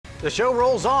The show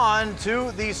rolls on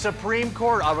to the Supreme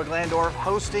Court. Ottawa-Glandorf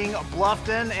hosting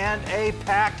Bluffton, and a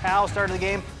packed house started the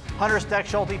game. Hunter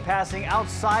Steck-Schulte passing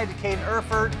outside to Caden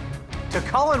Erfurt, to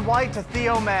Colin White, to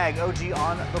Theo Mag. OG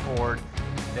on the board.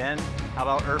 Then, how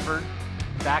about Erfurt?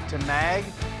 Back to Mag.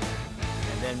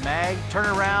 And then Mag, turn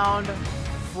around.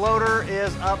 Floater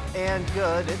is up and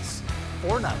good. It's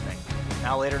 4-0.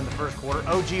 Now later in the first quarter,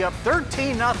 OG up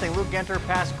 13-0. Luke Genter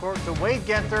pass court to Wade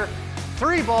Genter.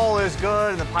 3-ball is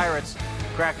good, and the Pirates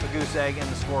crack the goose egg in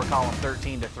the score column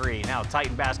 13-3. Now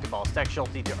Titan basketball,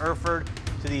 Steck-Schulte to Erfurt,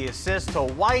 to the assist to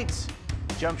White.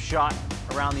 Jump shot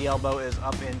around the elbow is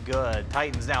up and good.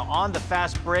 Titans now on the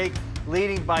fast break,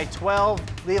 leading by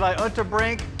 12. Levi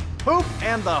Unterbrink, hoop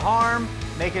and the harm,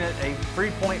 making it a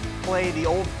three-point play the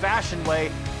old-fashioned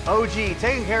way. OG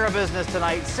taking care of business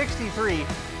tonight,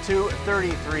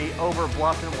 63-33 over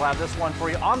Bluffton. We'll have this one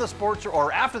for you on the sports,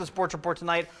 or after the sports report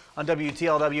tonight on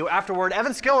WTLW. Afterward,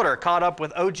 Evan Skilleter caught up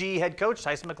with OG head coach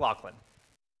Tyson McLaughlin.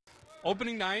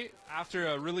 Opening night after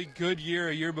a really good year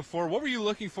a year before, what were you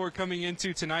looking for coming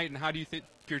into tonight, and how do you think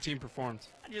your team performed?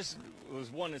 I just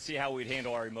was wanting to see how we'd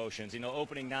handle our emotions. You know,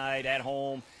 opening night at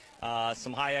home,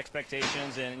 some high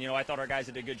expectations, and I thought our guys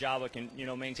did a good job of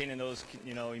maintaining those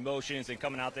emotions and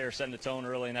coming out there setting the tone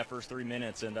early in that first 3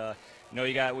 minutes. And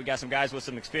we got some guys with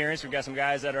some experience. We've got some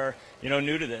guys that are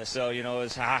new to this. So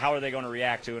is how are they going to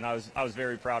react to? And I was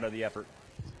very proud of the effort.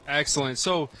 Excellent.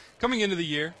 So coming into the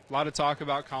year, a lot of talk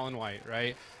about Colin White,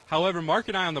 right? However, Mark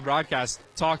and I on the broadcast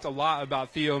talked a lot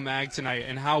about Theo Mag tonight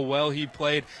and how well he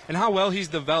played and how well he's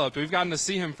developed. We've gotten to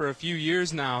see him for a few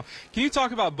years now. Can you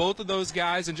talk about both of those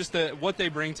guys and just what they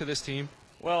bring to this team?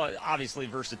 Well, obviously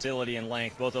versatility and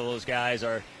length. Both of those guys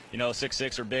are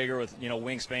 6'6" or bigger with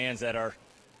wingspans that are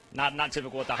not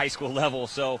typical at the high school level.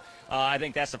 So I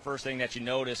think that's the first thing that you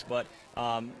notice. But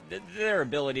their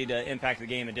ability to impact the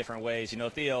game in different ways.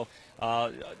 Theo,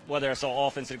 whether it's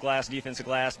offensive glass, defensive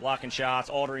glass, blocking shots,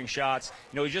 altering shots,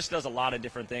 he just does a lot of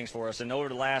different things for us. And over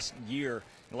the last year,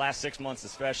 the last 6 months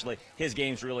especially, his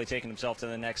game's really taken himself to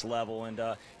the next level. And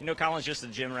Colin's just a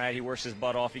gym rat. He works his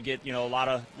butt off. You get a lot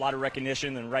of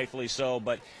recognition, and rightfully so.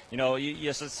 But you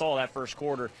just saw that first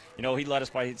quarter. He led us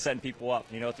by setting people up.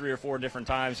 3 or 4 different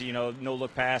times. No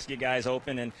look pass, get guys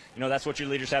open, and that's what your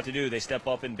leaders have to do. They step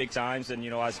up in big times, and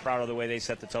I was proud of the way they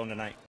set the tone tonight.